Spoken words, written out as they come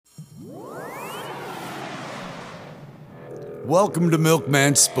Welcome to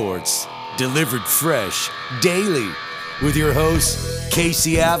Milkman Sports, delivered fresh, daily, with your hosts,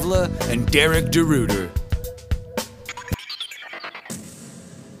 Casey Avila and Derek DeRuiter.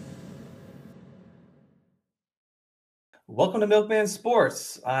 Welcome to Milkman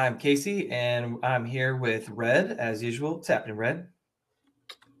Sports. I'm Casey, and I'm here with Red, as usual. What's happening, Red?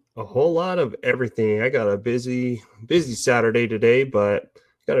 A whole lot of everything. I got a busy Saturday today, but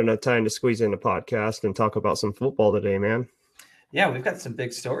got enough time to squeeze in a podcast and talk about some football today, man. Yeah, we've got some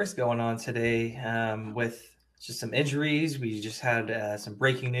big stories going on today with just some injuries. We just had some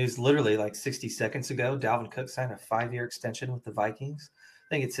breaking news literally like 60 seconds ago. Dalvin Cook signed a 5-year extension with the Vikings. I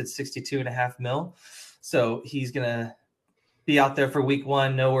think it said $62.5 million. So he's going to be out there for week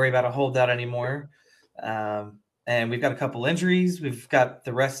one. No worry about a holdout anymore. And we've got a couple injuries. We've got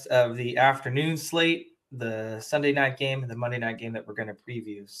the rest of the afternoon slate, the Sunday night game and the Monday night game that we're going to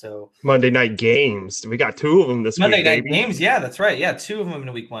preview. So Monday night games. We got two of them this Monday week. Monday night games. Yeah, that's right. Yeah, two of them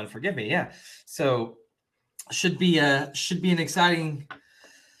in week one. Forgive me. Yeah. So should be an exciting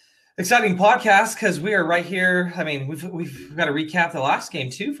podcast because we are right here. I mean, we've got to recap the last game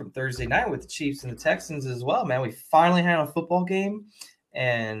too from Thursday night with the Chiefs and the Texans as well, man. We finally had a football game,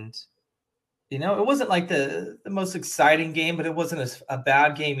 and you know, it wasn't like the most exciting game, but it wasn't a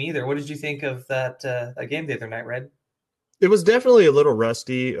bad game either. What did you think of that game the other night, Red? It was definitely a little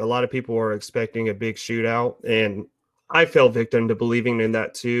rusty. A lot of people were expecting a big shootout, and I fell victim to believing in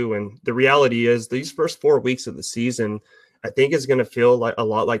that too. And the reality is these first 4 weeks of the season, I think is going to feel like a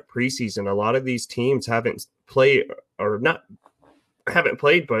lot like preseason. A lot of these teams haven't played,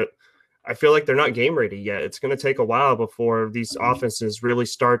 but I feel like they're not game ready yet. It's going to take a while before these offenses really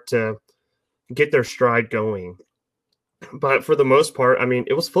start to get their stride going. But for the most part, I mean,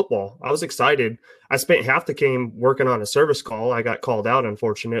 it was football. I was excited. I spent half the game working on a service call. I got called out,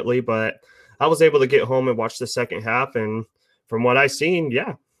 unfortunately, but I was able to get home and watch the second half. And from what I've seen,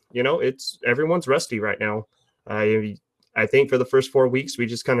 yeah, you know, everyone's rusty right now. I think for the first 4 weeks, we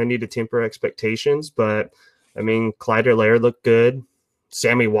just kind of need to temper expectations. But, I mean, Clyde Edwards-Helaire looked good.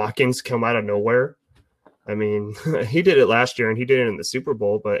 Sammy Watkins come out of nowhere. I mean, he did it last year and he did it in the Super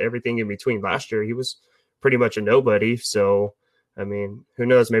Bowl, but everything in between last year, he was pretty much a nobody. So, I mean, who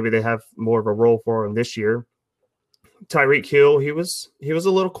knows? Maybe they have more of a role for him this year. Tyreek Hill, he was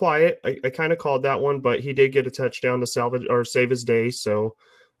a little quiet. I kind of called that one, but he did get a touchdown to salvage or save his day. So,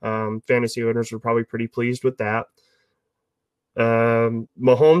 fantasy owners were probably pretty pleased with that.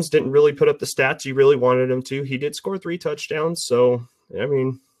 Mahomes didn't really put up the stats you really wanted him to. He did score 3 touchdowns. So, I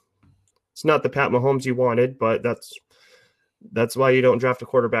mean, it's not the Pat Mahomes you wanted, but that's why you don't draft a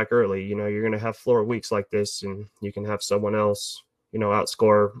quarterback early. You know, you're going to have floor weeks like this, and you can have someone else, you know,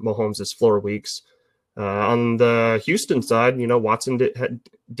 outscore Mahomes' floor weeks. On the Houston side, you know, Watson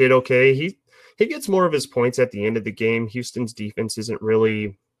did okay. He gets more of his points at the end of the game. Houston's defense isn't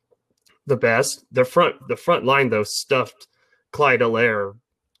really the best. The front line, though, stuffed Clyde Edwards-Helaire.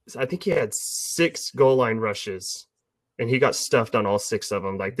 I think he had 6 goal line rushes, and he got stuffed on all 6 of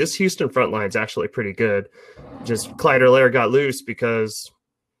them. Like, this Houston front line is actually pretty good. Just Clyde Edwards-Helaire got loose because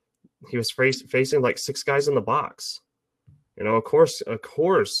he was facing like 6 guys in the box. You know, of course,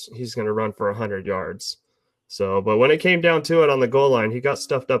 he's going to run for 100 yards. So, but when it came down to it on the goal line, he got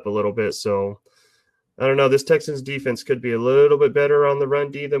stuffed up a little bit. So, I don't know. This Texans defense could be a little bit better on the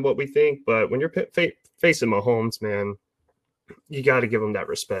run D than what we think. But when you're facing Mahomes, man, you got to give him that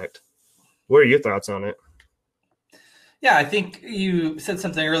respect. What are your thoughts on it? Yeah, I think you said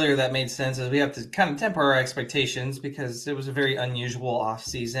something earlier that made sense, is we have to kind of temper our expectations because it was a very unusual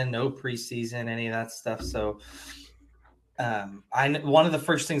offseason, no preseason, any of that stuff. So one of the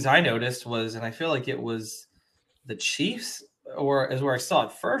first things I noticed was, and I feel like it was the Chiefs, or is where I saw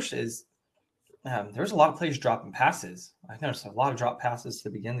it first, is there's a lot of players dropping passes. I noticed a lot of drop passes to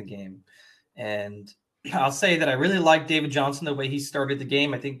begin the game. And I'll say that I really like David Johnson, the way he started the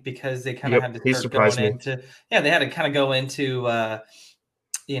game. I think because they kind of had to start going into, they had to kind of go into,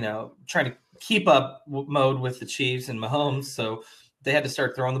 trying to keep up mode with the Chiefs and Mahomes. So they had to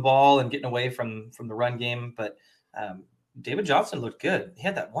start throwing the ball and getting away from the run game. But David Johnson looked good. He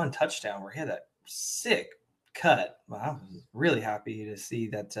had that one touchdown where he had that sick cut. Well, I was really happy to see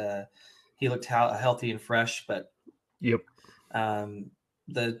that he looked healthy and fresh. But yep.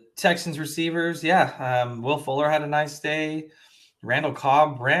 The Texans receivers, Will Fuller had a nice day. Randall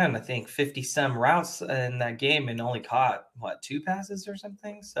Cobb ran, I think, 50-some routes in that game and only caught, 2 passes or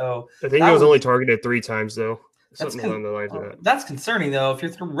something? So I think he was only targeted 3 times, though. Something along the lines of that. That's concerning, though. If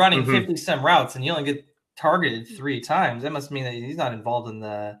you're running 50-some routes and you only get targeted 3 times, that must mean that he's not involved in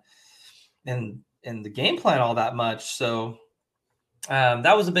the game plan all that much. So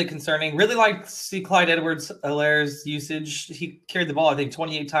That was a bit concerning. Really like to see Clyde Edwards-Helaire's usage. He carried the ball, I think,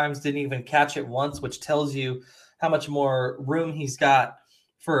 28 times, didn't even catch it once, which tells you how much more room he's got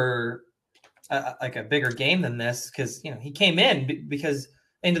for like a bigger game than this. Because he came in because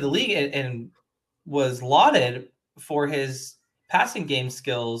into the league and was lauded for his passing game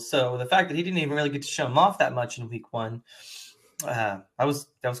skills. So the fact that he didn't even really get to show him off that much in week 1, that was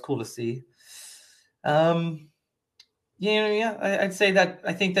cool to see. I'd say that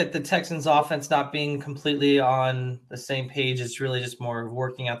I think that the Texans offense not being completely on the same page is really just more of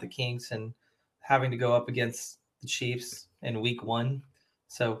working out the kinks and having to go up against the Chiefs in week 1.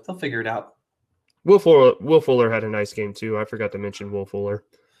 So they'll figure it out. Will Fuller had a nice game too. I forgot to mention Will Fuller.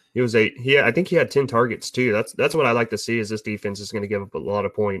 I think he had 10 targets too. That's what I like to see, is this defense is going to give up a lot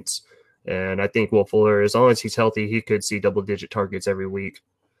of points. And I think Will Fuller, as long as he's healthy, he could see double-digit targets every week.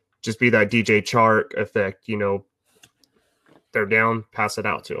 Just be that DJ Chark effect, they're down, pass it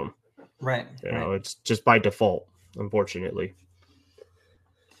out to them. Right. It's just by default, unfortunately.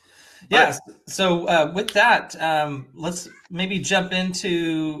 Yes. So with that, let's maybe jump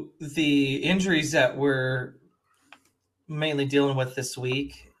into the injuries that we're mainly dealing with this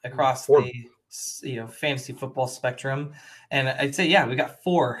week across the fantasy football spectrum. And I'd say, we got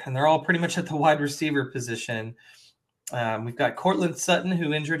 4, and they're all pretty much at the wide receiver position. We've got Courtland Sutton,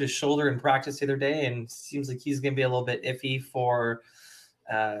 who injured his shoulder in practice the other day, and seems like he's going to be a little bit iffy for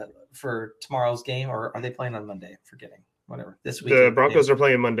tomorrow's game. Or are they playing on Monday? Forgetting. Whatever. This week. The Broncos are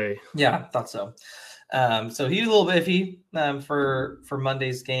playing Monday. Yeah, I thought so. So he's a little bit iffy for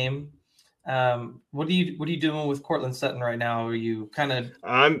Monday's game. What are you doing with Courtland Sutton right now? Are you kind of?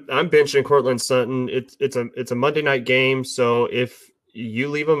 I'm benching Courtland Sutton. It's a Monday night game, so if you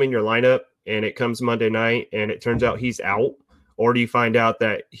leave him in your lineup and it comes Monday night and it turns out he's out, or do you find out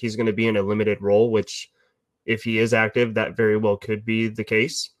that he's going to be in a limited role, which if he is active, that very well could be the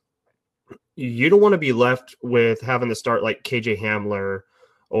case. You don't want to be left with having to start like KJ Hamler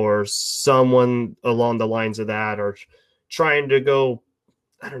or someone along the lines of that, or trying to go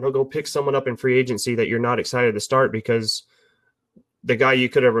pick someone up in free agency that you're not excited to start because the guy you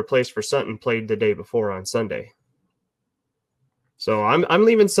could have replaced for Sutton played the day before on Sunday. So I'm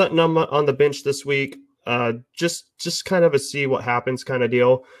leaving Sutton on the bench this week. Just kind of a see what happens kind of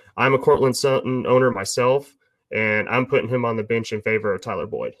deal. I'm a Courtland Sutton owner myself, and I'm putting him on the bench in favor of Tyler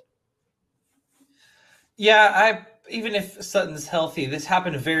Boyd. Yeah, even if Sutton's healthy, this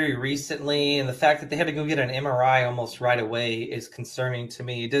happened very recently, and the fact that they had to go get an MRI almost right away is concerning to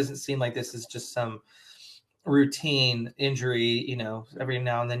me. It doesn't seem like this is just some routine injury, every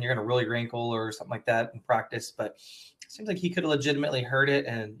now and then you're going to roll your ankle or something like that in practice, but it seems like he could have legitimately hurt it.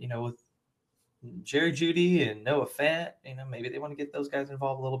 And, with Jerry Jeudy and Noah Fant, maybe they want to get those guys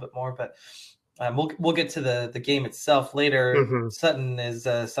involved a little bit more, but we'll get to the game itself later. Mm-hmm. Sutton is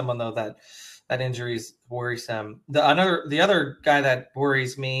someone though that injury is worrisome. The other guy that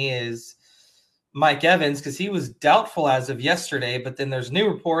worries me is Mike Evans, because he was doubtful as of yesterday, but then there's a new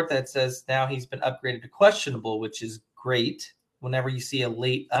report that says now he's been upgraded to questionable, which is great whenever you see a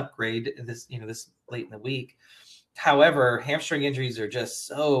late upgrade this late in the week. However, hamstring injuries are just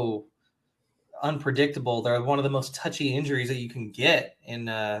so unpredictable. They're one of the most touchy injuries that you can get, in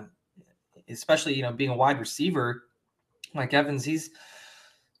especially being a wide receiver. Mike Evans, he's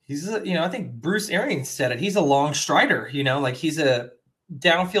I think Bruce Arians said it. He's a long strider, he's a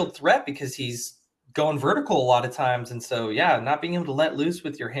downfield threat because he's going vertical a lot of times. And so, not being able to let loose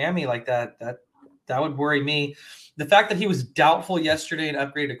with your hammy like that would worry me. The fact that he was doubtful yesterday and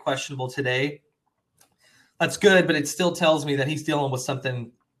upgraded to questionable today, that's good, but it still tells me that he's dealing with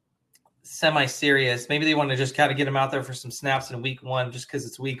something semi-serious. Maybe they want to just kind of get him out there for some snaps in week 1 just because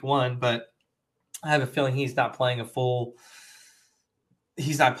it's week 1, but I have a feeling he's not playing a full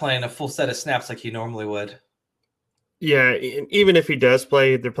set of snaps like he normally would. Yeah, even if he does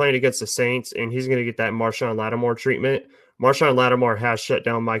play, they're playing against the Saints, and he's going to get that Marshawn Lattimore treatment. Marshawn Lattimore has shut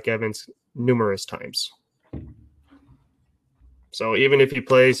down Mike Evans numerous times. So even if he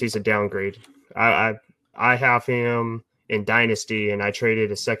plays, he's a downgrade. I have him in Dynasty, and I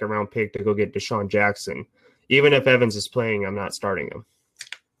traded a second-round pick to go get Deshaun Jackson. Even if Evans is playing, I'm not starting him.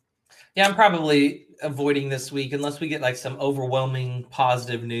 Yeah, I'm probably avoiding this week unless we get like some overwhelming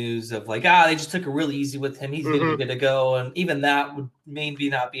positive news of like, they just took it really easy with him. He's going to be good to go. And even that would maybe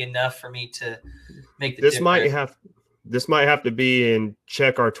not be enough for me to make the difference. This might have to be in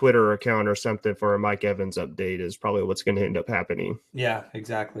check our Twitter account or something for a Mike Evans update is probably what's going to end up happening. Yeah,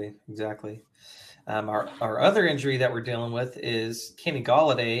 exactly. Our other injury that we're dealing with is Kenny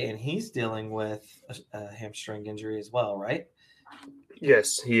Golladay, and he's dealing with a hamstring injury as well, right?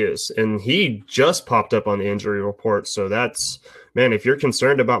 Yes, he is. And he just popped up on the injury report. So that's, man, if you're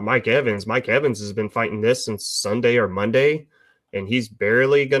concerned about Mike Evans has been fighting this since Sunday or Monday, and he's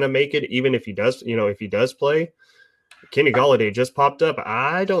barely going to make it, even if he does, if he does play. Kenny Golladay just popped up.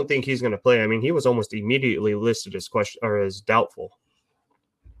 I don't think he's going to play. I mean, he was almost immediately listed as as doubtful.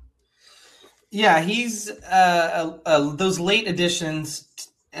 Yeah, he's those late additions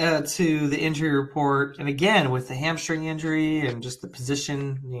to the injury report, and again with the hamstring injury and just the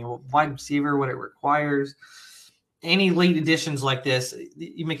position, wide receiver, what it requires. Any late additions like this,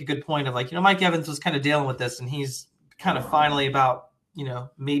 you make a good point of like, Mike Evans was kind of dealing with this, and he's kind of finally about,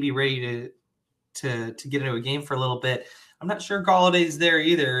 maybe ready to get into a game for a little bit. I'm not sure Galladay's there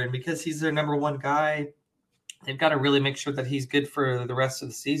either, and because he's their number one guy, they've got to really make sure that he's good for the rest of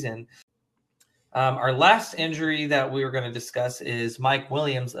the season. Our last injury that we were going to discuss is Mike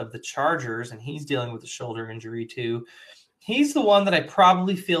Williams of the Chargers, and he's dealing with a shoulder injury too. He's the one that I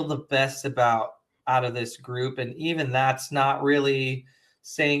probably feel the best about out of this group, and even that's not really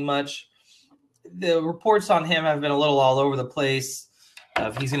saying much. The reports on him have been a little all over the place.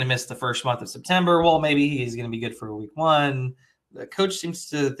 If he's going to miss the first month of September, well, maybe he's going to be good for week 1. The coach seems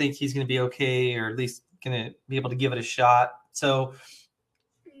to think he's going to be okay, or at least going to be able to give it a shot. So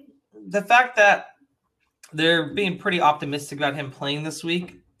the fact that they're being pretty optimistic about him playing this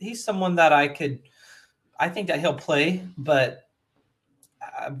week, he's someone that I think that he'll play, but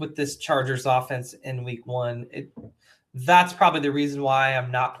with this Chargers offense in week 1, that's probably the reason why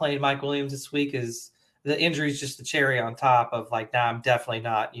I'm not playing Mike Williams this week. Is the injury is just the cherry on top of like, nah, I'm definitely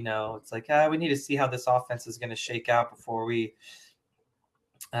not, it's like, we need to see how this offense is going to shake out before we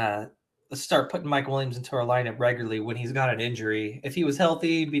start putting Mike Williams into our lineup regularly when he's got an injury. If he was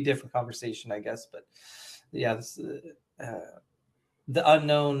healthy, it'd be a different conversation, I guess. But yeah, the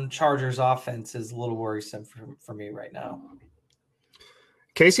unknown Chargers offense is a little worrisome for me right now.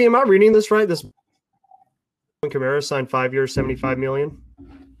 Casey, am I reading this right? This Kamara signed 5 years, $75 million.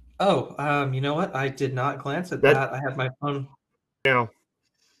 Oh, you know what? I did not glance at that. I had my phone. Yeah.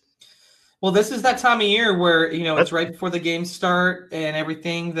 Well, this is that time of year where, it's right before the games start and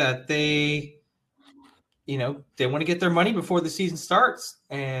everything that they want to get their money before the season starts.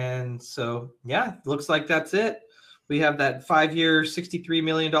 And so, yeah, looks like that's it. We have that 5-year, $63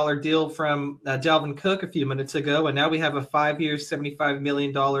 million deal from Dalvin Cook a few minutes ago. And now we have a 5-year, $75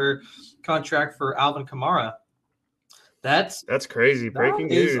 million contract for Alvin Kamara. That's crazy. Breaking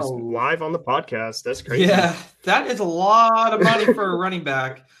news live on the podcast. That's crazy. Yeah, that is a lot of money for a running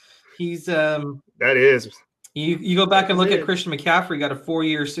back. He's that is. You go back and look at Christian McCaffrey, got a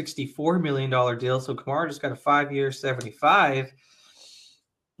 4-year, $64 million deal. So Kamara just got a 5-year, $75.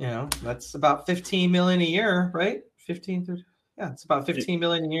 That's about $15 million a year, right? 15, 30. Yeah, it's about $15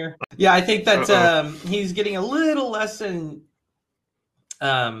 million a year. Yeah, I think that he's getting a little less than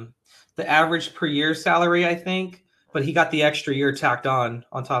the average per year salary, I think. But he got the extra year tacked on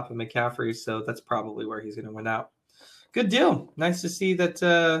top of McCaffrey, so that's probably where he's going to win out. Good deal. Nice to see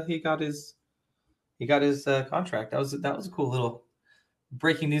that he got his contract. That was a cool little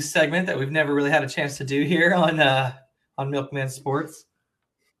breaking news segment that we've never really had a chance to do here on Milkman Sports.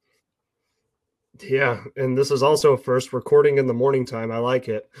 Yeah, and this is also a first recording in the morning time. I like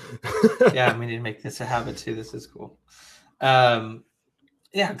it. Yeah, we need to make this a habit too. This is cool.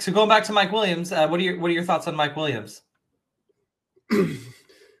 Yeah, so going back to Mike Williams, what are your thoughts on Mike Williams?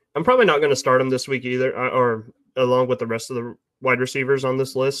 I'm probably not going to start him this week either, or along with the rest of the wide receivers on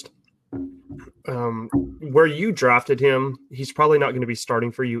this list. Where you drafted him, he's probably not going to be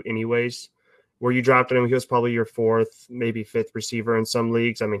starting for you anyways. Where you drafted him, he was probably your 4th, maybe 5th receiver in some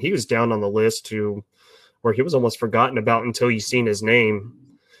leagues. I mean, he was down on the list to where he was almost forgotten about until you seen his name.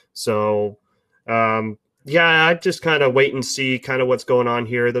 So, yeah, I just kind of wait and see kind of what's going on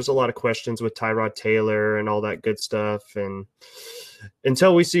here. There's a lot of questions with Tyrod Taylor and all that good stuff. And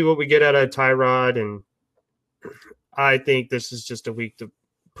until we see what we get out of Tyrod, and I think this is just a week to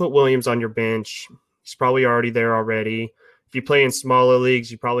put Williams on your bench. He's probably already there already. If you play in smaller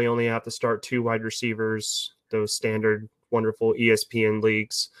leagues, you probably only have to start 2 wide receivers, those standard, wonderful ESPN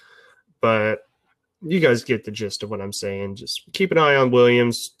leagues. But you guys get the gist of what I'm saying. Just keep an eye on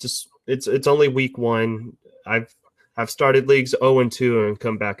Williams. Just it's only week 1. I've started leagues 0-2 and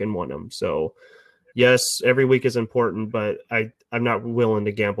come back and won them. So yes, every week is important, but I'm not willing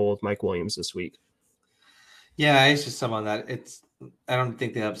to gamble with Mike Williams this week. Yeah, it's just someone that I don't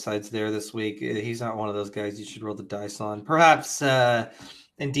think the upside's there this week. He's not one of those guys you should roll the dice on. Perhaps in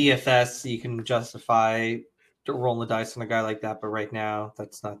DFS you can justify rolling the dice on a guy like that, but right now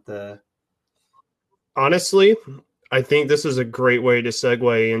that's not the. Honestly, I think this is a great way to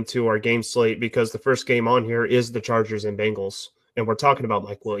segue into our game slate because the first game on here is the Chargers and Bengals. and we're talking about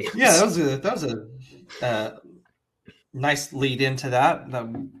Mike Williams. Yeah, that was a nice lead into that.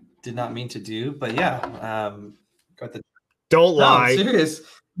 That did not mean to do, but yeah, got the Don't lie. No, I'm serious.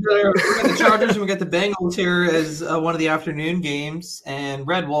 We got the Chargers and we got the Bengals here as one of the afternoon games. And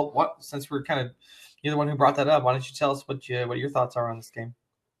Red, well, since we're you're the one who brought that up, why don't you tell us what your thoughts are on this game?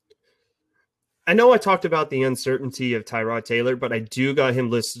 I know I talked about the uncertainty of Tyrod Taylor, but I do got him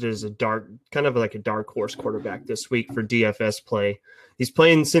listed as a dark horse quarterback this week for DFS play. He's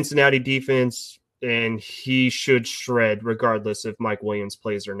playing Cincinnati defense, and he should shred regardless if Mike Williams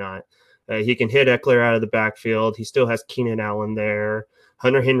plays or not. He can hit Eckler out of the backfield. He still has Keenan Allen there.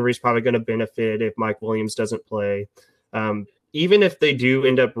 Hunter Henry's probably going to benefit if Mike Williams doesn't play. Even if they do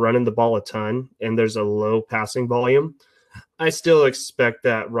end up running the ball a ton and there's a low passing volume, I still expect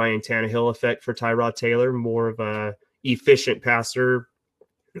that Ryan Tannehill effect for Tyrod Taylor, more of a efficient passer,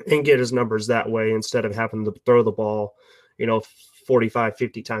 and get his numbers that way instead of having to throw the ball, 45,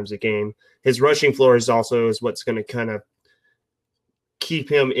 50 times a game. His rushing floor is what's going to kind of keep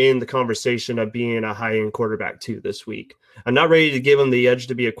him in the conversation of being a high-end quarterback 2 this week. I'm not ready to give him the edge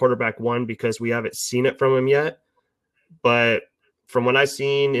to be a quarterback 1 because we haven't seen it from him yet. But from what I've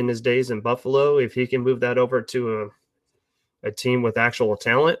seen in his days in Buffalo, if he can move that over to a team with actual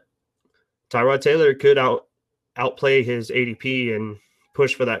talent, Tyrod Taylor could outplay his ADP and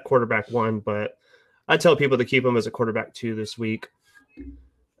push for that quarterback 1. But I tell people to keep him as a quarterback 2 this week.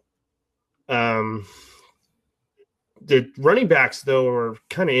 The running backs, though, are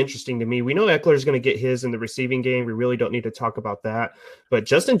kind of interesting to me. We know Eckler is going to get his in the receiving game. We really don't need to talk about that. But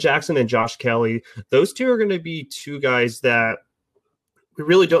Justin Jackson and Josh Kelly, those two are going to be 2 guys that we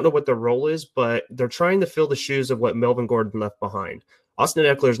really don't know what their role is, but they're trying to fill the shoes of what Melvin Gordon left behind. Austin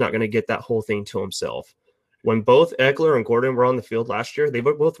Eckler is not going to get that whole thing to himself. When both Eckler and Gordon were on the field last year, they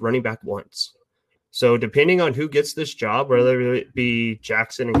were both running back 1s. So depending on who gets this job, whether it be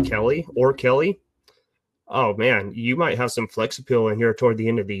Jackson and Kelly or Kelly, oh man, you might have some flex appeal in here toward the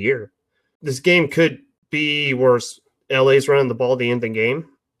end of the year. This game could be worse. LA's running the ball at the end of the game.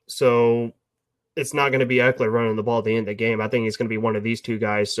 So it's not going to be Eckler running the ball at the end of the game. I think it's going to be one of these 2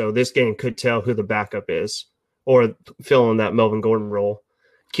 guys. So this game could tell who the backup is or filling that Melvin Gordon role.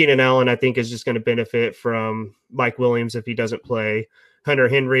 Keenan Allen, I think, is just going to benefit from Mike Williams if he doesn't play. Hunter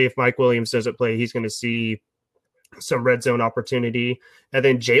Henry, if Mike Williams doesn't play, he's going to see some red zone opportunity. And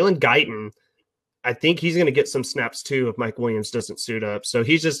then Jalen Guyton, I think he's going to get some snaps too if Mike Williams doesn't suit up. So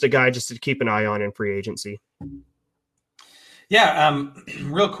he's just a guy just to keep an eye on in free agency. Yeah,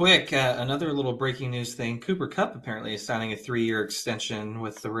 real quick, another little breaking news thing. Cooper Kupp apparently is signing a 3-year extension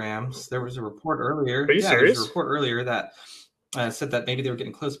with the Rams. There was a report earlier. Are you serious? There was a report earlier that said that maybe they were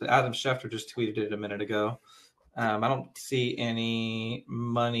getting close, but Adam Schefter just tweeted it a minute ago. I don't see any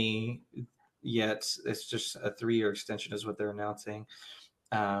money yet. It's just a 3-year extension is what they're announcing.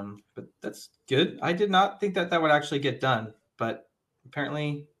 But that's good. I did not think that would actually get done, but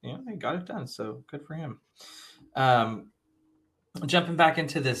apparently, they got it done. So good for him. Jumping back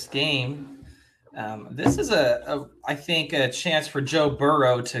into this game, this is I think a chance for Joe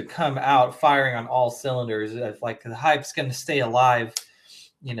Burrow to come out firing on all cylinders. If the hype's going to stay alive,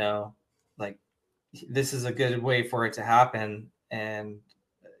 this is a good way for it to happen. And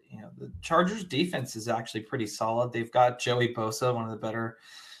the Chargers defense is actually pretty solid. They've got Joey Bosa, one of the better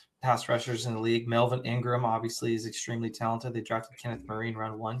pass rushers in the league. Melvin Ingram obviously is extremely talented. They drafted Kenneth Murray in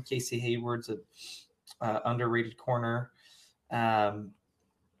round 1. Casey Hayward's an underrated corner.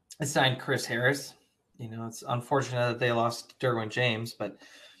 They signed Chris Harris. It's unfortunate that they lost Derwin James, but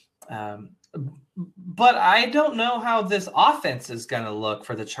I don't know how this offense is going to look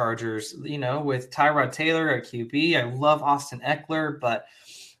for the Chargers. With Tyrod Taylor at QB, I love Austin Eckler, but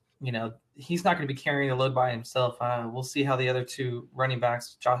he's not going to be carrying the load by himself. We'll see how the other 2 running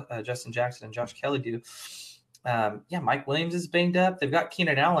backs, Justin Jackson and Josh Kelly, do. Mike Williams is banged up. They've got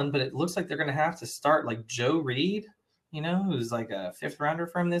Keenan Allen, but it looks like they're going to have to start Joe Reed, who's like a 5th rounder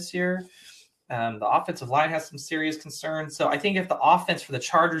from this year. The offensive line has some serious concerns. So I think if the offense for the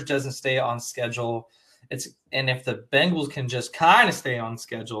Chargers doesn't stay on schedule, and if the Bengals can just kind of stay on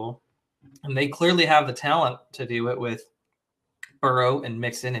schedule, and they clearly have the talent to do it with Burrow and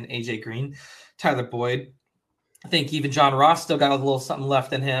Mixon and AJ Green, Tyler Boyd. I think even John Ross still got a little something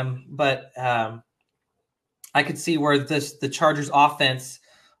left in him, but I could see where the Chargers offense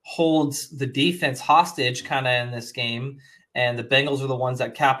holds the defense hostage kind of in this game, and the Bengals are the ones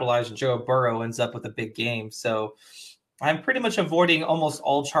that capitalize, and Joe Burrow ends up with a big game. So I'm pretty much avoiding almost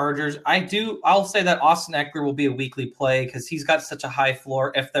all Chargers. I'll say that Austin Eckler will be a weekly play because he's got such a high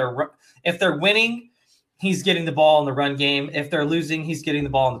floor. If they're winning, he's getting the ball in the run game. If they're losing, he's getting the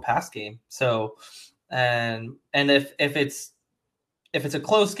ball in the pass game. So, and if it's if it's a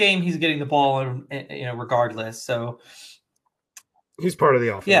close game, he's getting the ball, regardless. So he's part of the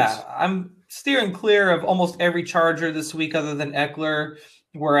offense. Yeah, I'm steering clear of almost every Charger this week other than Eckler.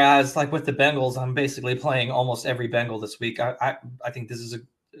 Whereas, like with the Bengals, I'm basically playing almost every Bengal this week. I think this is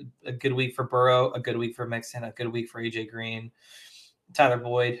a good week for Burrow, a good week for Mixon, a good week for AJ Green, Tyler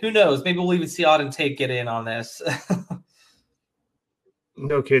Boyd. Who knows? Maybe we'll even see Auden Tate get in on this.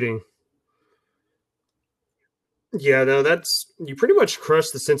 No kidding. Yeah, no, you pretty much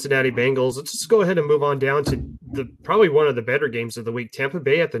crushed the Cincinnati Bengals. Let's just go ahead and move on down to probably one of the better games of the week. Tampa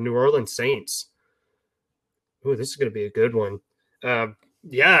Bay at the New Orleans Saints. Ooh, this is going to be a good one.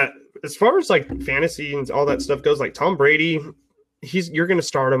 Yeah, as far as like fantasy and all that stuff goes, like Tom Brady, you're going to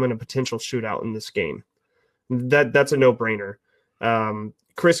start him in a potential shootout in this game. That's a no-brainer.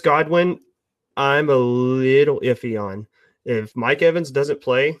 Chris Godwin, I'm a little iffy on. If Mike Evans doesn't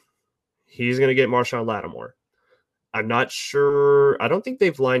play, he's going to get Marshawn Lattimore. I'm not sure. I don't think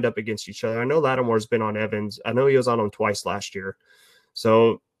they've lined up against each other. I know Lattimore's been on Evans. I know he was on him twice last year.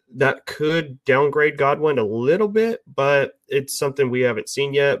 So that could downgrade Godwin a little bit, but it's something we haven't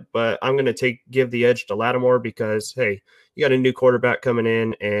seen yet. But I'm going to give the edge to Lattimore because, hey, you got a new quarterback coming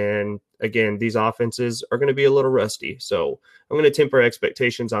in. And again, these offenses are going to be a little rusty. So I'm going to temper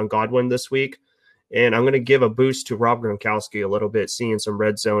expectations on Godwin this week. And I'm going to give a boost to Rob Gronkowski a little bit, seeing some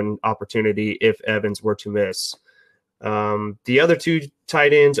red zone opportunity if Evans were to miss. The other two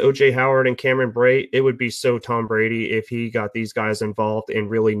tight ends, OJ Howard and Cameron Brate, it would be so Tom Brady if he got these guys involved and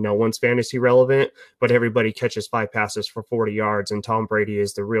really no one's fantasy relevant, but everybody catches 5 passes for 40 yards and Tom Brady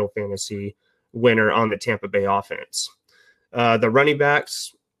is the real fantasy winner on the Tampa Bay offense. The running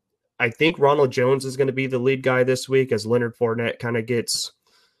backs, I think Ronald Jones is going to be the lead guy this week as Leonard Fournette kind of gets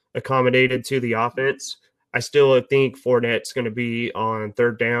accommodated to the offense. I still think Fournette's going to be on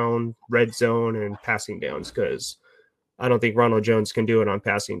third down, red zone, and passing downs because I don't think Ronald Jones can do it on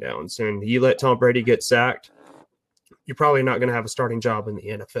passing downs. And you let Tom Brady get sacked, you're probably not going to have a starting job in the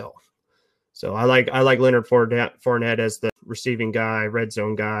NFL. So I like Leonard Fournette as the receiving guy, red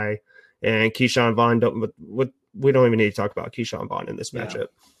zone guy, and Keyshawn Vaughn. We don't even need to talk about Keyshawn Vaughn in this matchup.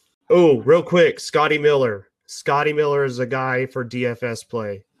 Oh, real quick, Scotty Miller. Scotty Miller is a guy for DFS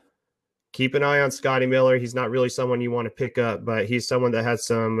play. Keep an eye on Scotty Miller. He's not really someone you want to pick up, but he's someone that has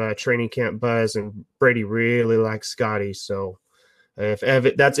some training camp buzz, and Brady really likes Scotty. So if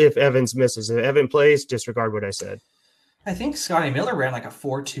Evans misses. If Evan plays, disregard what I said. I think Scotty Miller ran like a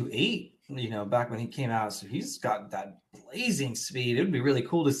 4.28, back when he came out. So he's got that blazing speed. It would be really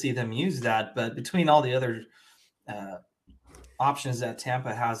cool to see them use that. But between all the other options that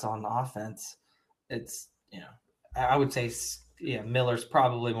Tampa has on offense, it's, I would say Miller's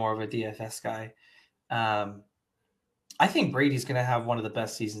probably more of a DFS guy. I think Brady's going to have one of the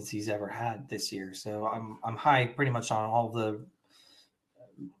best seasons he's ever had this year. So I'm high pretty much on all the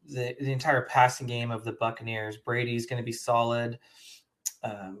entire passing game of the Buccaneers. Brady's going to be solid.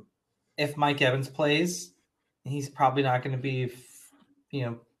 If Mike Evans plays, he's probably not going to be,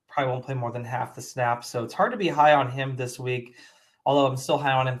 probably won't play more than half the snaps. So it's hard to be high on him this week, although I'm still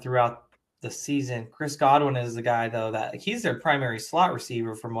high on him throughout the season. Chris Godwin is the guy, though, that he's their primary slot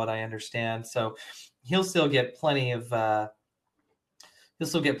receiver from what I understand. So he'll still get plenty of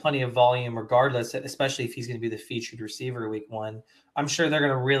volume regardless, especially if he's going to be the featured receiver week 1. I'm sure they're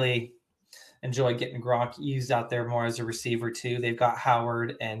going to really enjoy getting Gronk used out there more as a receiver too. They've got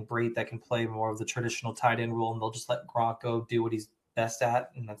Howard and Brate that can play more of the traditional tight end role, and they'll just let Gronk go do what he's best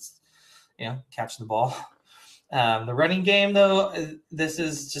at, and that's catching the ball. The running game, though, this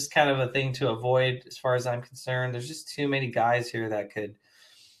is just kind of a thing to avoid as far as I'm concerned. There's just too many guys here that could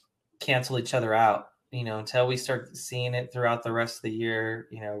cancel each other out, until we start seeing it throughout the rest of the year.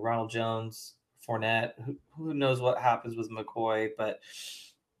 Ronald Jones, Fournette, who knows what happens with McCoy, but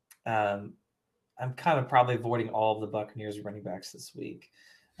I'm kind of probably avoiding all of the Buccaneers running backs this week.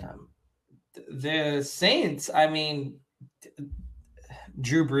 The Saints,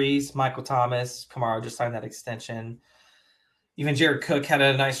 Drew Brees, Michael Thomas, Kamara just signed that extension. Even Jared Cook had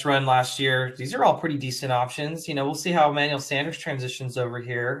a nice run last year. These are all pretty decent options. We'll see how Emmanuel Sanders transitions over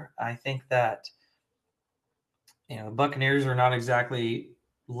here. I think that, the Buccaneers are not exactly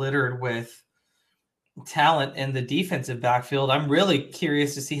littered with talent in the defensive backfield. I'm really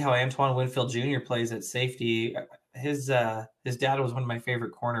curious to see how Antoine Winfield Jr. plays at safety. His dad was one of my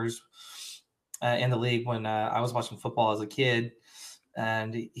favorite corners in the league when I was watching football as a kid.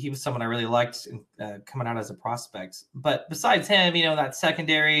 And he was someone I really liked coming out as a prospect. But besides him, that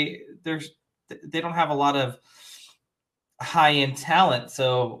secondary, they don't have a lot of high-end talent.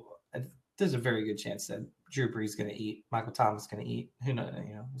 So there's a very good chance that Drew Brees is going to eat. Michael Thomas is going to eat. Who knows?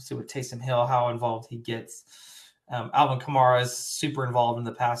 We'll see what Taysom Hill, how involved he gets. Alvin Kamara is super involved in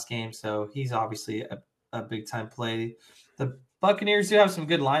the pass game, so he's obviously a big time play. The Buccaneers do have some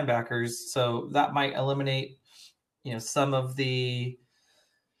good linebackers, so that might eliminate, some of the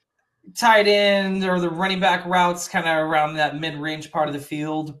tight end or the running back routes kind of around that mid-range part of the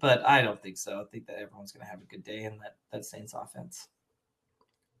field, but I don't think so. I think that everyone's going to have a good day in that Saints offense.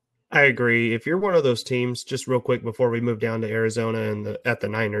 I agree. If you're one of those teams, just real quick before we move down to Arizona and at the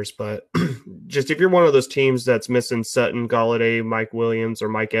Niners, but just if you're one of those teams that's missing Sutton, Golladay, Mike Williams, or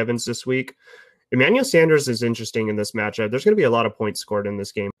Mike Evans this week, Emmanuel Sanders is interesting in this matchup. There's going to be a lot of points scored in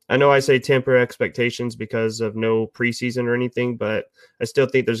this game. I know I say temper expectations because of no preseason or anything, but I still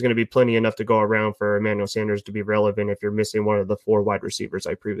think there's going to be plenty enough to go around for Emmanuel Sanders to be relevant if you're missing one of the 4 wide receivers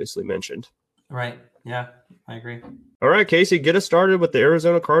I previously mentioned. Right. Yeah, I agree. All right, Casey, get us started with the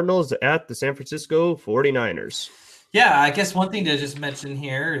Arizona Cardinals at the San Francisco 49ers. Yeah, I guess one thing to just mention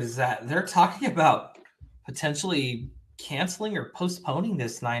here is that they're talking about potentially canceling or postponing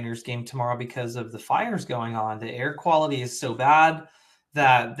this Niners game tomorrow because of the fires going on. The air quality is so bad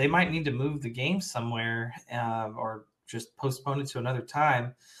that they might need to move the game somewhere or just postpone it to another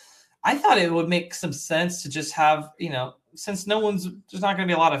time. I thought it would make some sense to just have, since there's not going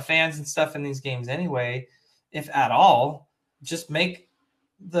to be a lot of fans and stuff in these games anyway, if at all, just make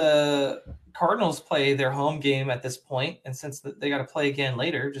the Cardinals play their home game at this point. And since they got to play again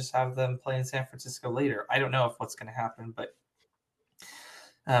later, just have them play in San Francisco later. I don't know if what's going to happen, but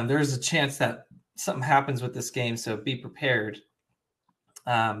there's a chance that something happens with this game. So be prepared.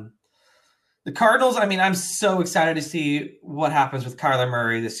 The Cardinals, I'm so excited to see what happens with Kyler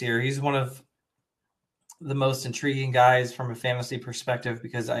Murray this year. He's one of the most intriguing guys from a fantasy perspective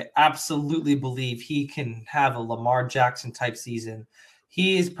because I absolutely believe he can have a Lamar Jackson type season.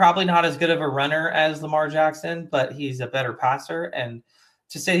 He's probably not as good of a runner as Lamar Jackson, but he's a better passer. And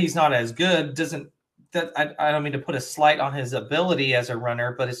to say he's not as good I don't mean to put a slight on his ability as a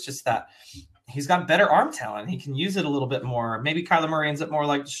runner, but it's just that he's got better arm talent. He can use it a little bit more. Maybe Kyler Murray ends up more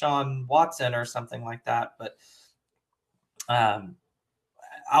like Deshaun Watson or something like that. But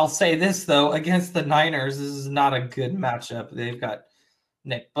I'll say this, though, against the Niners, this is not a good matchup. They've got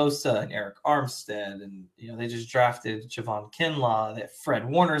Nick Bosa and Eric Armstead, and they just drafted Javon Kinlaw. That Fred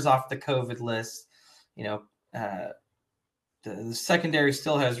Warner's off the COVID list. The secondary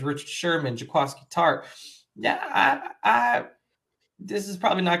still has Richard Sherman, Jaquiski Tartt. Yeah, this is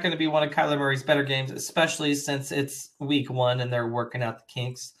probably not going to be one of Kyler Murray's better games, especially since it's week 1 and they're working out the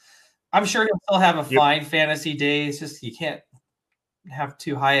kinks. I'm sure he'll still have a fine fantasy day. It's just you can't have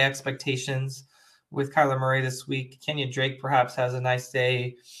too high expectations with Kyler Murray this week. Kenyon Drake perhaps has a nice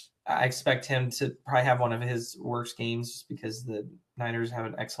day. I expect him to probably have one of his worst games just because the Niners have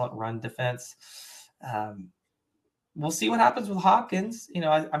an excellent run defense. We'll see what happens with Hopkins.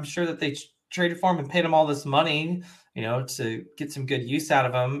 I'm sure that they traded for him and paid him all this money, to get some good use out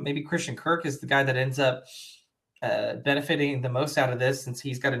of him. Maybe Christian Kirk is the guy that ends up benefiting the most out of this since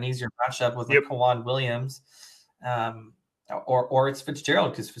he's got an easier matchup with Kwan Williams. Or it's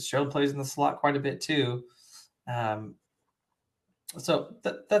Fitzgerald because Fitzgerald plays in the slot quite a bit too. So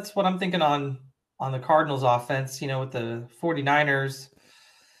that's what I'm thinking on the Cardinals offense, with the 49ers.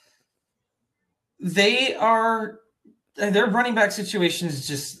 Their running back situation is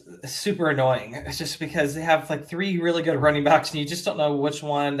just super annoying. It's just because they have like 3 really good running backs and you just don't know which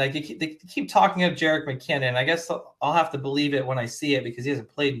one. Like they keep talking of Jerick McKinnon. I guess I'll have to believe it when I see it because he hasn't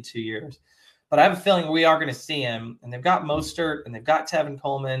played in 2 years. But I have a feeling we are going to see him. And they've got Mostert and they've got Tevin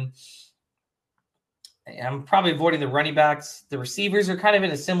Coleman. And I'm probably avoiding the running backs. The receivers are kind of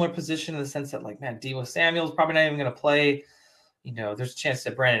in a similar position in the sense that, Deebo Samuel's probably not even going to play. There's a chance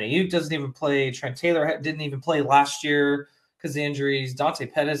that Brandon Ayuk doesn't even play. Trent Taylor didn't even play last year because of injuries. Dante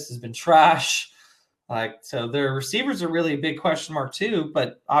Pettis has been trash. So their receivers are really a big question mark too.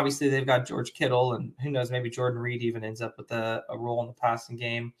 But obviously they've got George Kittle, and who knows, maybe Jordan Reed even ends up with a role in the passing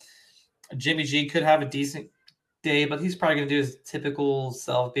game. Jimmy G could have a decent day, but he's probably going to do his typical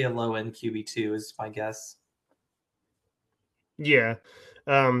self, be a low-end QB2 is my guess. Yeah.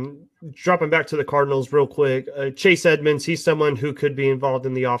 Dropping back to the Cardinals real quick, Chase Edmonds, he's someone who could be involved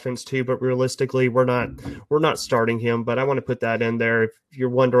in the offense too, but realistically we're not starting him, but I want to put that in there. If you're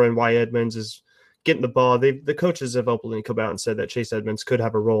wondering why Edmonds is getting the ball, the coaches have openly come out and said that Chase Edmonds could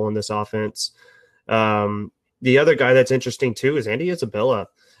have a role in this offense. The other guy that's interesting too is Andy Isabella.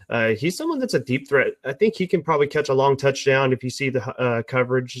 He's someone that's a deep threat. I think he can probably catch a long touchdown if you see the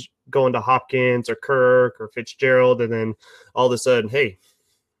coverage going to Hopkins or Kirk or Fitzgerald, and then all of a sudden, hey,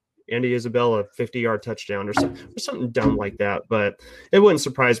 Andy Isabella, 50-yard touchdown or something dumb like that. But it wouldn't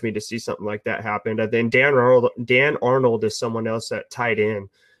surprise me to see something like that happen. And then Dan Arnold is someone else at tight end.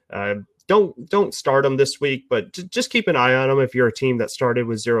 Don't don't start him this week, but just keep an eye on him if you're a team that started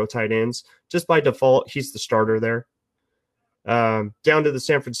with 0 tight ends. Just by default, he's the starter there. Down to the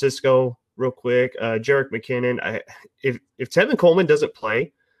San Francisco real quick. Jerick McKinnon. If Tevin Coleman doesn't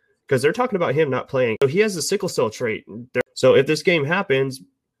play, because they're talking about him not playing, so he has a sickle cell trait. So if this game happens,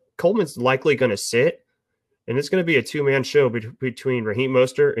 Coleman's likely going to sit, and it's going to be a two-man show between Raheem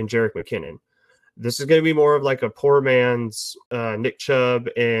Mostert and Jerick McKinnon. This is going to be more of like a poor man's Nick Chubb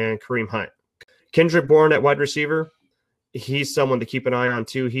and Kareem Hunt. Kendrick Bourne at wide receiver, he's someone to keep an eye on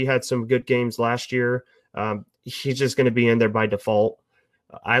too. He had some good games last year. He's just going to be in there by default.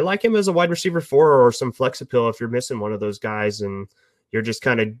 I like him as a wide receiver 4 or some flex appeal if you're missing one of those guys and you're just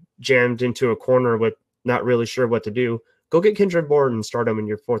kind of jammed into a corner with not really sure what to do. Go get Kendrick Bourne and start him in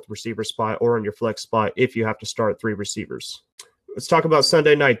your 4th receiver spot or in your flex spot if you have to start 3 receivers. Let's talk about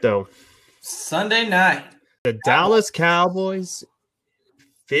Sunday night, though. Sunday night. The Dallas Cowboys,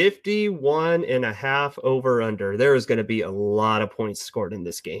 51.5 over-under. There is going to be a lot of points scored in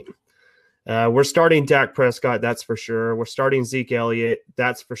this game. We're starting Dak Prescott, that's for sure. We're starting Zeke Elliott,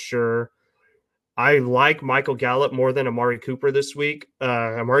 that's for sure. I like Michael Gallup more than Amari Cooper this week.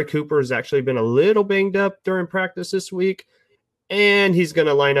 Amari Cooper has actually been a little banged up during practice this week, and he's going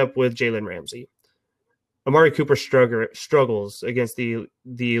to line up with Jalen Ramsey. Amari Cooper struggles against the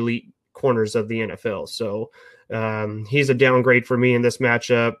elite corners of the NFL. So he's a downgrade for me in this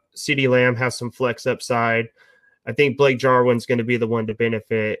matchup. CeeDee Lamb has some flex upside. I think Blake Jarwin's going to be the one to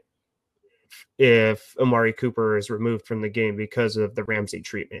benefit if Amari Cooper is removed from the game because of the Ramsey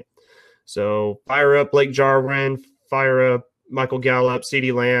treatment. So fire up Blake Jarwin, fire up Michael Gallup,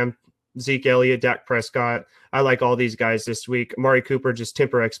 CeeDee Lamb, Zeke Elliott, Dak Prescott. I like all these guys this week. Amari Cooper, just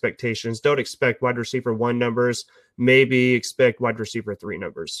temper expectations. Don't expect wide receiver 1 numbers. Maybe expect wide receiver 3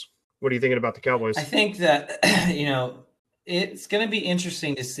 numbers. What are you thinking about the Cowboys? I think that, it's going to be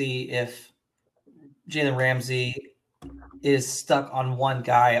interesting to see if Jalen Ramsey is stuck on one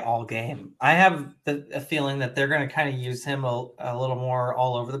guy all game. I have a feeling that they're going to kind of use him a little more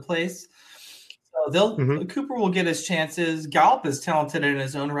all over the place. So Cooper will get his chances. Gallup is talented in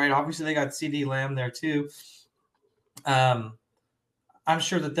his own right. Obviously, they got CeeDee Lamb there too. I'm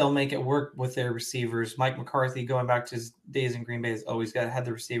sure that they'll make it work with their receivers. Mike McCarthy, going back to his days in Green Bay, has always had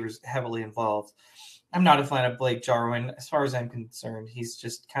the receivers heavily involved. I'm not a fan of Blake Jarwin. As far as I'm concerned, he's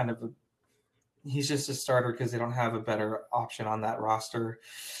just he's just a starter because they don't have a better option on that roster.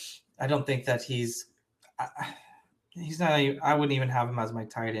 I don't think that he's not. I wouldn't even have him as my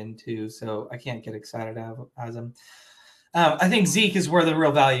tight end too, so I can't get excited as him. I think Zeke is where the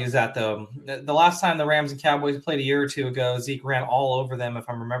real value is at, though. The last time the Rams and Cowboys played a year or two ago, Zeke ran all over them, if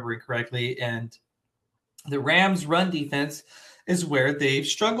I'm remembering correctly. And the Rams' run defense is where they've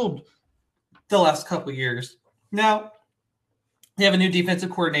struggled the last couple of years. Now, they have a new defensive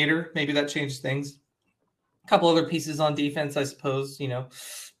coordinator. Maybe that changes things. A couple other pieces on defense, I suppose,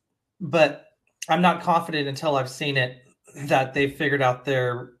 But I'm not confident until I've seen it that they've figured out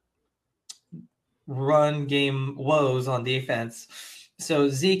their run game woes on defense. So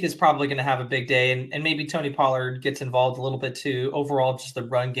Zeke is probably going to have a big day, and maybe Tony Pollard gets involved a little bit too. Overall, just the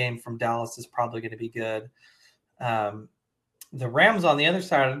run game from Dallas is probably going to be good. The Rams on the other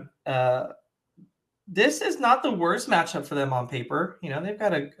side, this is not the worst matchup for them on paper. They've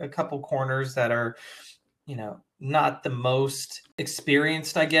got a couple corners that are, not the most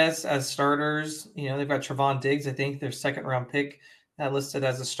experienced, I guess, as starters. They've got Trevon Diggs, I think, their 2nd round pick, listed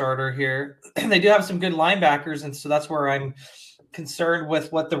as a starter here. They do have some good linebackers, and so that's where I'm concerned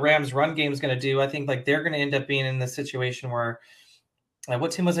with what the Rams run game is going to do. I think they're going to end up being in this situation where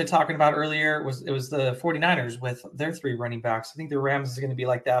what team was I talking about earlier? It was the 49ers with their 3 running backs. I think the Rams is going to be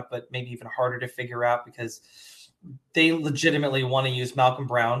like that, but maybe even harder to figure out because they legitimately want to use Malcolm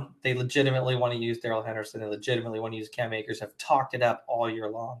Brown. They legitimately want to use Darrell Henderson. They legitimately want to use Cam Akers. Have talked it up all year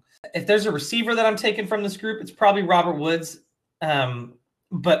long. If there's a receiver that I'm taking from this group, it's probably Robert Woods.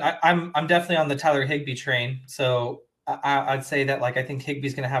 But I'm definitely on the Tyler Higbee train. So I'd say that I think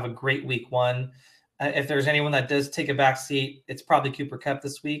Higbee's going to have a great week 1. If there's anyone that does take a back seat, it's probably Cooper Kupp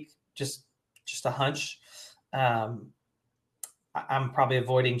this week. Just a hunch. I'm probably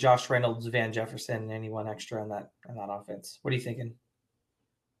avoiding Josh Reynolds, Van Jefferson, and anyone extra on that offense. What are you thinking?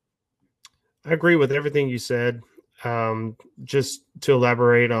 I agree with everything you said. Just to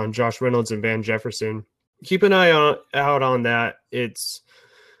elaborate on Josh Reynolds and Van Jefferson, keep an eye out on that.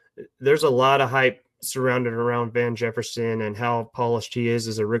 There's a lot of hype surrounded around Van Jefferson and how polished he is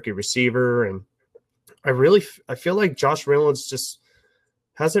as a rookie receiver. And I feel like Josh Reynolds just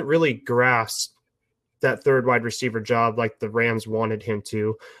hasn't really grasped that 3rd wide receiver job like the Rams wanted him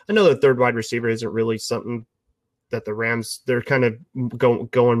to. I know the 3rd wide receiver isn't really something that the Rams, they're kind of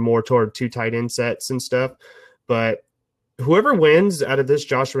going more toward 2 tight end sets and stuff. But whoever wins out of this,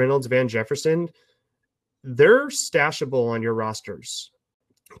 Josh Reynolds, Van Jefferson, they're stashable on your rosters.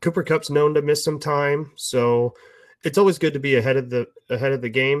 Cooper Kupp's known to miss some time, so it's always good to be ahead of the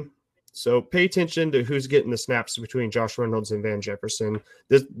game. So pay attention to who's getting the snaps between Josh Reynolds and Van Jefferson.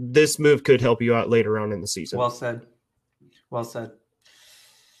 This move could help you out later on in the season. Well said. Well said.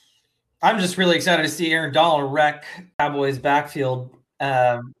 I'm just really excited to see Aaron Donald wreck Cowboys backfield.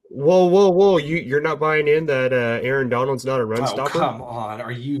 Whoa! You're not buying in that Aaron Donald's not a run stopper? Come on,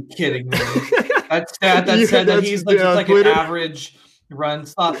 are you kidding me? that said that he's just like Twitter. An average run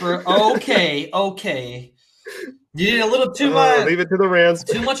stopper. Okay. You did a little too much. Leave it to the Rams.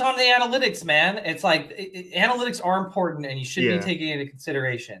 Too much on the analytics, man. It's like analytics are important, and you should be taking it into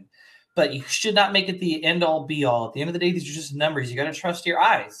consideration. But you should not make it the end-all, be-all. At the end of the day, these are just numbers. You got to trust your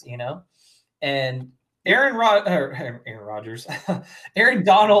eyes, you know? And Aaron Rodgers. Aaron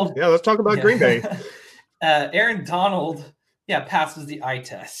Donald. Yeah, let's talk about Green Bay. Aaron Donald, passes the eye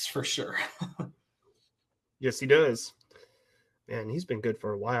test for sure. Yes, he does. Man, he's been good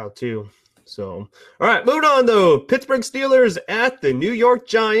for a while, too. So, all right, moving on, though. Pittsburgh Steelers at the New York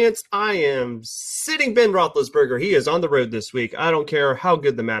Giants. I am sitting Ben Roethlisberger. He is on the road this week. I don't care how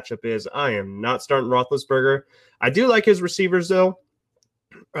good the matchup is. I am not starting Roethlisberger. I do like his receivers, though.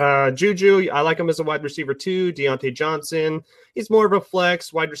 Juju, I like him as a wide receiver 2. Deontay Johnson, he's more of a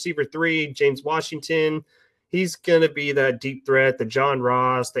flex. Wide receiver 3, James Washington. He's going to be that deep threat, the John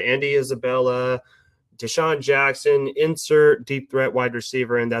Ross, the Andy Isabella, Deshaun Jackson, insert deep threat wide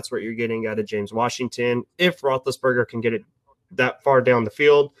receiver, and that's what you're getting out of James Washington if Roethlisberger can get it that far down the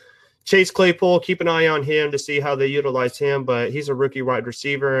field. Chase Claypool, keep an eye on him to see how they utilize him, but he's a rookie wide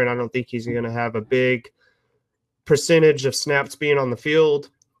receiver, and I don't think he's going to have a big percentage of snaps being on the field.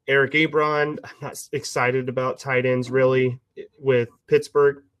 Eric Ebron, I'm not excited about tight ends really with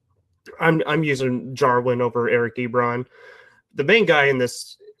Pittsburgh. I'm using Jarwin over Eric Ebron. The main guy in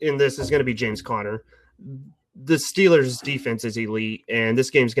this is going to be James Conner. The Steelers' defense is elite, and this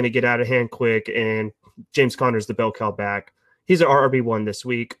game's going to get out of hand quick, and James Conner's the bell cow back. He's an RB1 this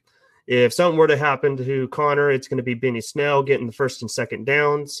week. If something were to happen to Conner, it's going to be Benny Snell getting the first and second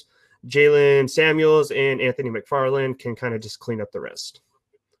downs. Jalen Samuels and Anthony McFarland can kind of just clean up the rest.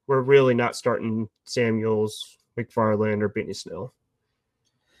 We're really not starting Samuels, McFarland, or Benny Snell.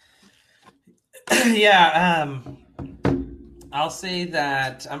 I'll say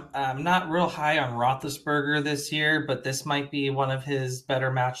that I'm not real high on Roethlisberger this year, but this might be one of his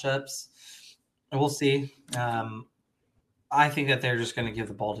better matchups. We'll see. I think that they're just going to give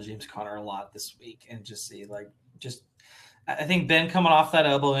the ball to James Conner a lot this week and just see, I think Ben coming off that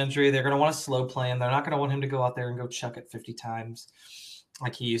elbow injury, they're going to want to slow play him. They're not going to want him to go out there and go chuck it 50 times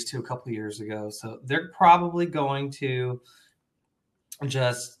like he used to a couple of years ago. So they're probably going to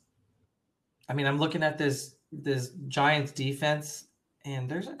I'm looking at this Giants defense, and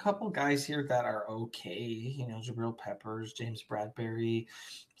there's a couple guys here that are okay. Jabril Peppers, James Bradbury,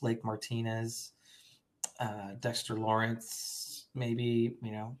 Blake Martinez, Dexter Lawrence, maybe,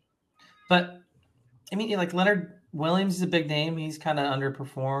 But, Leonard Williams is a big name. He's kind of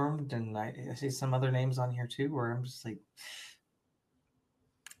underperformed, and I see some other names on here too where I'm just like,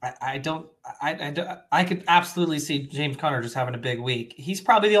 I could absolutely see James Conner just having a big week. He's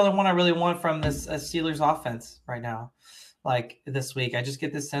probably the only one I really want from this Steelers offense right now. This week, I just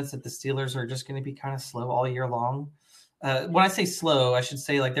get this sense that the Steelers are just going to be kind of slow all year long. When I say slow, I should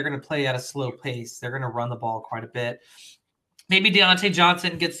say they're going to play at a slow pace. They're going to run the ball quite a bit. Maybe Deontay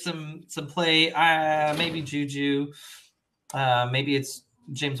Johnson gets some play. Maybe Juju. Maybe it's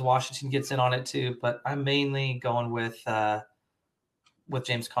James Washington gets in on it too. But I'm mainly going with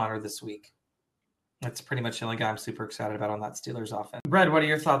James Conner this week. That's pretty much the only guy I'm super excited about on that Steelers offense. Brad, what are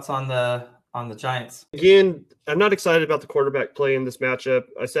your thoughts on the Giants? Again, I'm not excited about the quarterback play in this matchup.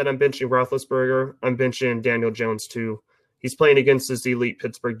 I said I'm benching Roethlisberger. I'm benching Daniel Jones too. He's playing against this elite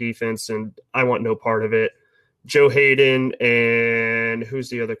Pittsburgh defense, and I want no part of it. Joe Hayden and who's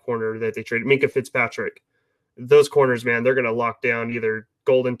the other corner that they traded? Minkah Fitzpatrick. Those corners, man, they're going to lock down either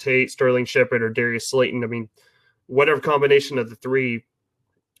Golden Tate, Sterling Shepard, or Darius Slayton. Whatever combination of the three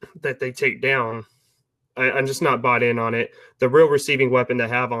that they take down, I'm just not bought in on it. The real receiving weapon to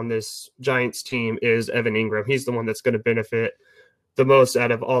have on this Giants team is Evan Ingram. He's the one that's going to benefit the most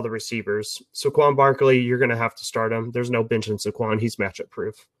out of all the receivers. Saquon Barkley, you're going to have to start him. There's no benching Saquon. He's matchup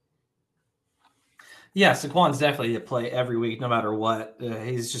proof. Yeah, Saquon's definitely a play every week, no matter what.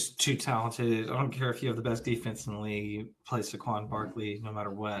 He's just too talented. I don't care if you have the best defense in the league. You play Saquon Barkley no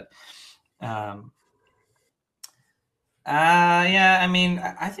matter what. Yeah, I mean,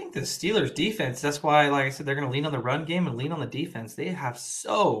 I think the Steelers defense, that's why, like I said, they're going to lean on the run game and lean on the defense. They have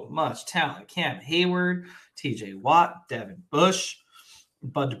so much talent. Cam Hayward, TJ Watt, Devin Bush.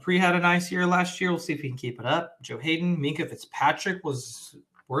 Bud Dupree had a nice year last year. We'll see if he can keep it up. Joe Hayden, Minka Fitzpatrick was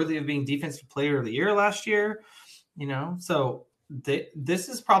worthy of being defensive player of the year last year. So this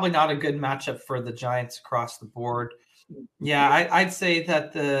is probably not a good matchup for the Giants across the board. Yeah, I'd say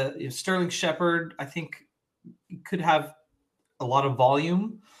that the Sterling Shepard, I think, could have a lot of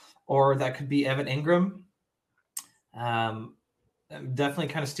volume, or that could be Evan Ingram. I'm definitely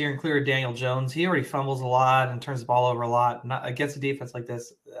kind of steering clear of Daniel Jones. He already fumbles a lot and turns the ball over a lot. Not against a defense like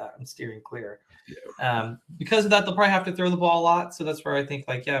this, I'm steering clear. Because of that, they'll probably have to throw the ball a lot. So that's where I think,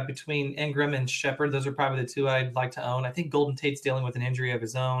 between Ingram and Shepard, those are probably the two I'd like to own. I think Golden Tate's dealing with an injury of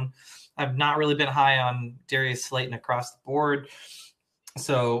his own. I've not really been high on Darius Slayton across the board.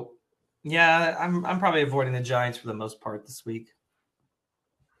 So, yeah, I'm probably avoiding the Giants for the most part this week.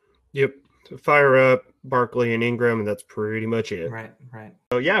 Yep. Fire up Barkley and Ingram, and that's pretty much it. Right.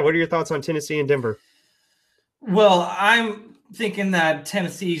 So, yeah, what are your thoughts on Tennessee and Denver? Well, I'm thinking that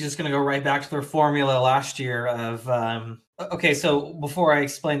Tennessee is just going to go right back to their formula last year of okay, so before I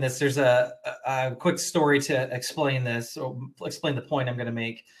explain this, there's a quick story to explain this, or explain the point I'm going to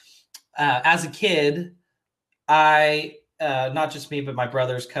make. As a kid, I not just me, but my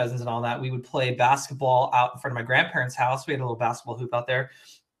brothers, cousins, and all that, we would play basketball out in front of my grandparents' house. We had a little basketball hoop out there.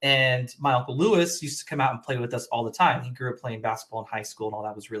 And my Uncle Lewis used to come out and play with us all the time. He grew up playing basketball in high school and all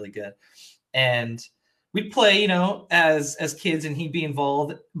that. Was really good. And we'd play, as kids, and he'd be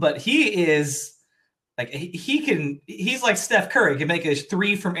involved. But he is like, he's like Steph Curry, can make a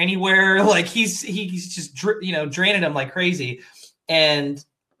three from anywhere. Like he's just, draining them like crazy. And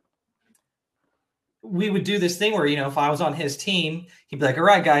we would do this thing where, if I was on his team, he'd be like, all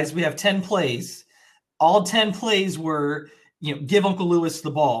right, guys, we have 10 plays. All 10 plays were, give Uncle Lewis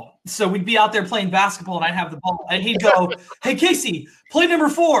the ball. So we'd be out there playing basketball and I'd have the ball and he'd go, hey, Casey, play number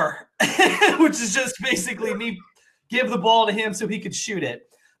 4, which is just basically me give the ball to him so he could shoot it.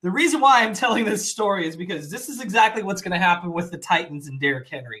 The reason why I'm telling this story is because this is exactly what's going to happen with the Titans and Derrick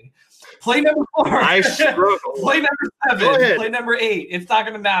Henry. Play number 4. I struggle. Play number 7. Play number 8. It's not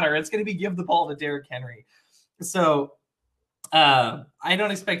going to matter. It's going to be give the ball to Derrick Henry. So I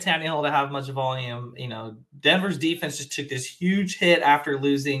don't expect Tannehill to have much volume. Denver's defense just took this huge hit after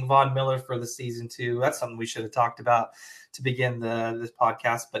losing Von Miller for the season too. That's something we should have talked about to begin this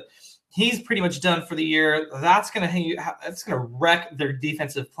podcast, but he's pretty much done for the year. That's gonna wreck their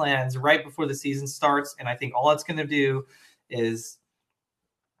defensive plans right before the season starts. And I think all it's gonna do is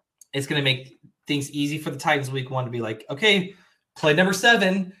it's gonna make things easy for the Titans week 1 to be like, okay, play number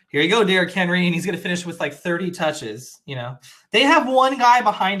 7. Here you go, Derrick Henry, and he's going to finish with like 30 touches. They have one guy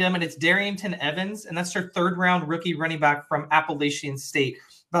behind him, and it's Darrynton Evans, and that's their 3rd-round rookie running back from Appalachian State.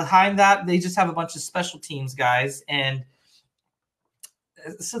 Behind that, they just have a bunch of special teams guys, and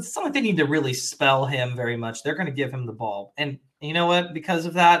so it's not like they need to really spell him very much. They're going to give him the ball, and you know what? Because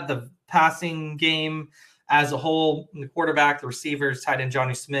of that, the passing game as a whole, the quarterback, the receivers, tight end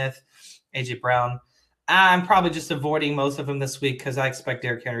Johnny Smith, AJ Brown. I'm probably just avoiding most of them this week because I expect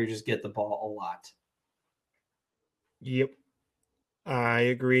Derrick Henry to just get the ball a lot. Yep, I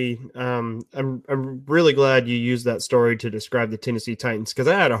agree. I'm really glad you used that story to describe the Tennessee Titans because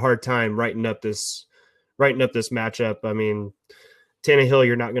I had a hard time writing up this matchup. I mean, Tannehill,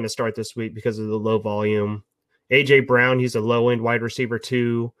 you're not going to start this week because of the low volume. AJ Brown, he's a low end wide receiver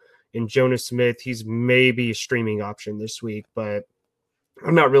too, and Jonas Smith, he's maybe a streaming option this week, but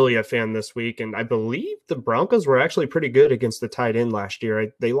I'm not really a fan this week, and I believe the Broncos were actually pretty good against the tight end last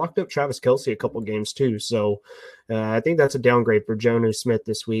year. They locked up Travis Kelce a couple games too, so I think that's a downgrade for Jonas Smith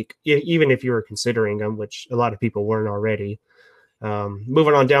this week, even if you were considering him, which a lot of people weren't already.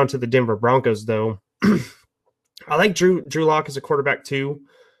 Moving on down to the Denver Broncos, though, I like Drew Lock as a quarterback too,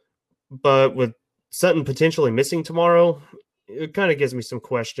 but with Sutton potentially missing tomorrow, it kind of gives me some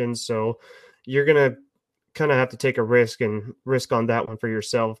questions, so you're going to kind of have to take a risk on that one for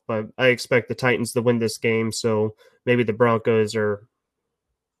yourself, but I expect the Titans to win this game. So maybe the Broncos are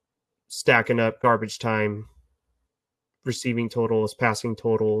stacking up garbage time, receiving totals, passing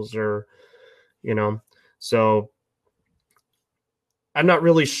totals, or, so I'm not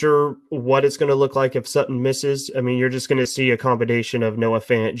really sure what it's going to look like if Sutton misses. I mean, you're just going to see a combination of Noah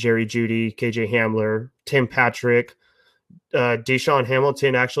Fant, Jerry Jeudy, KJ Hamler, Tim Patrick, Deshaun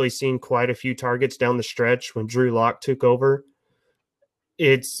Hamilton actually seen quite a few targets down the stretch when Drew Lock took over.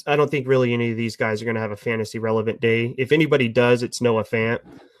 I don't think really any of these guys are going to have a fantasy relevant day. If anybody does, it's Noah Fant.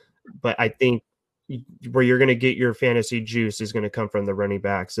 But I think where you're going to get your fantasy juice is going to come from the running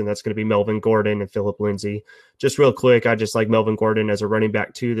backs, and that's going to be Melvin Gordon and Phillip Lindsay. Just real quick, I just like Melvin Gordon as a running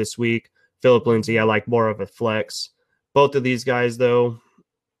back 2 this week. Phillip Lindsay, I like more of a flex. Both of these guys, though,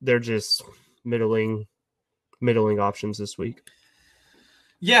 they're just middling options this week.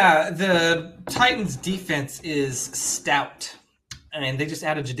 Yeah, the Titans defense is stout, and they just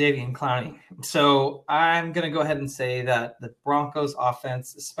added Jadeveon Clowney. So I'm going to go ahead and say that the Broncos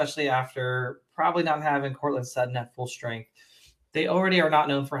offense, especially after probably not having Cortland Sutton at full strength, they already are not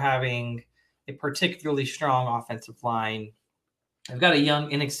known for having a particularly strong offensive line. They've got a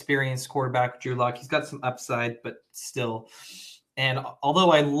young, inexperienced quarterback, Drew Lock. He's got some upside, but still. And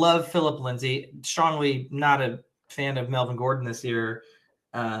although I love Phillip Lindsay, strongly not a fan of Melvin Gordon this year,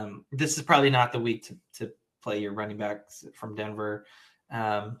 this is probably not the week to play your running backs from Denver.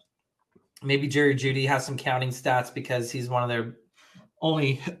 Maybe Jerry Jeudy has some counting stats because he's one of their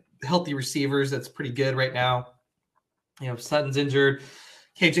only healthy receivers that's pretty good right now. Sutton's injured.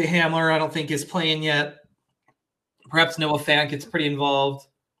 KJ Hamler, I don't think, is playing yet. Perhaps Noah Fant gets pretty involved.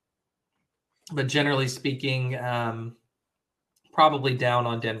 But generally speaking, probably down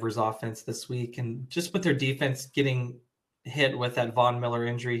on Denver's offense this week. And just with their defense getting hit with that Von Miller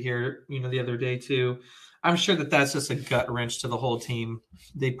injury here, the other day too, I'm sure that's just a gut wrench to the whole team.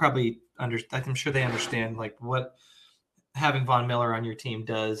 They probably I'm sure they understand like what having Von Miller on your team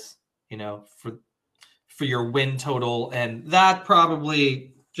does, for your win total. And that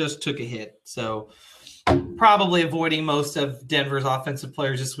probably just took a hit. So probably avoiding most of Denver's offensive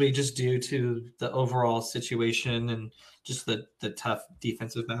players this week just due to the overall situation and just the tough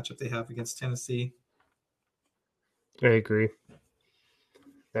defensive matchup they have against Tennessee. I agree.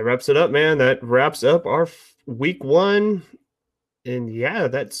 That wraps it up, man. That wraps up our week 1. And yeah,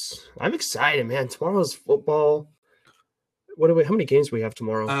 I'm excited, man. Tomorrow's football. How many games do we have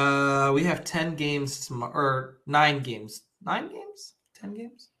tomorrow? We have 10 games tomorrow, or 9 games. 9 games? 10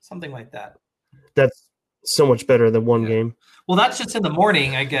 games? Something like that. That's so much better than one game. Well, that's just in the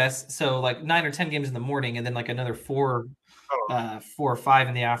morning, I guess. So like 9 or 10 games in the morning, and then like another 4 or 5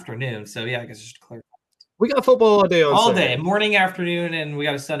 in the afternoon. So yeah, I guess just to clarify. We got football all day on Sunday. Morning, afternoon, and we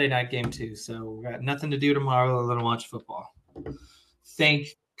got a Sunday night game too. So we got nothing to do tomorrow other than watch football. Thank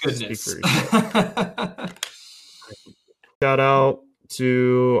goodness. Shout out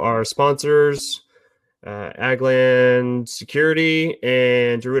to our sponsors, Agland Security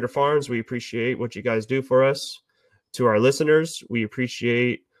and DeRuyter Farms. We appreciate what you guys do for us. To our listeners, we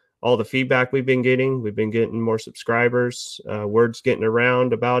appreciate all the feedback we've been getting. We've been getting more subscribers, words getting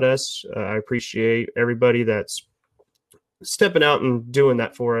around about us. I appreciate everybody that's stepping out and doing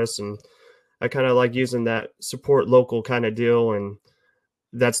that for us. And I kind of like using that support local kind of deal. And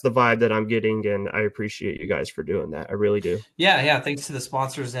that's the vibe that I'm getting. And I appreciate you guys for doing that. I really do. Yeah. Thanks to the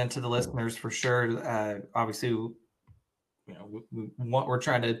sponsors and to the listeners for sure. Obviously, we're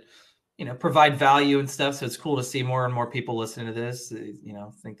trying to, provide value and stuff. So it's cool to see more and more people listening to this,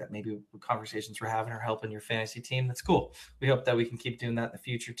 think that maybe conversations we're having are helping your fantasy team. That's cool. We hope that we can keep doing that in the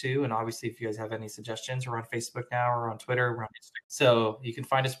future too. And obviously if you guys have any suggestions, we're on Facebook now, or on Twitter, we're on Instagram. So you can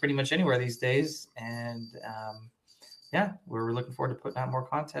find us pretty much anywhere these days. And we're looking forward to putting out more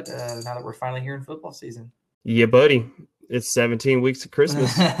content now that we're finally here in football season. Yeah, buddy. It's 17 weeks of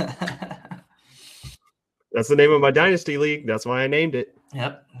Christmas. That's the name of my Dynasty League. That's why I named it.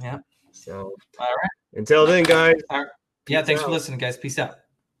 Yep. So, all right. Until then, guys. Yeah, thanks for listening, guys. Peace out.